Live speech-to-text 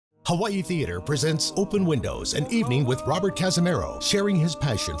Hawaii Theater presents Open Windows, an evening with Robert Cazimero, sharing his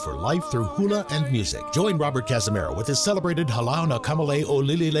passion for life through hula and music. Join Robert Cazimero with his celebrated Halau Na Kamalei o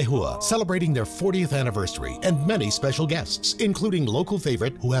Lililehua, celebrating their 40th anniversary, and many special guests, including local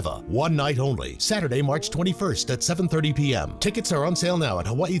favorite Hueva. One night only, Saturday, March 21st at 7:30 p.m. Tickets are on sale now at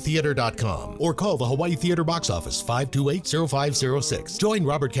hawaiitheater.com or call the Hawaii Theater box office 528-0506. Join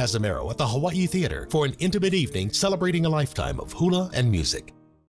Robert Cazimero at the Hawaii Theater for an intimate evening celebrating a lifetime of hula and music.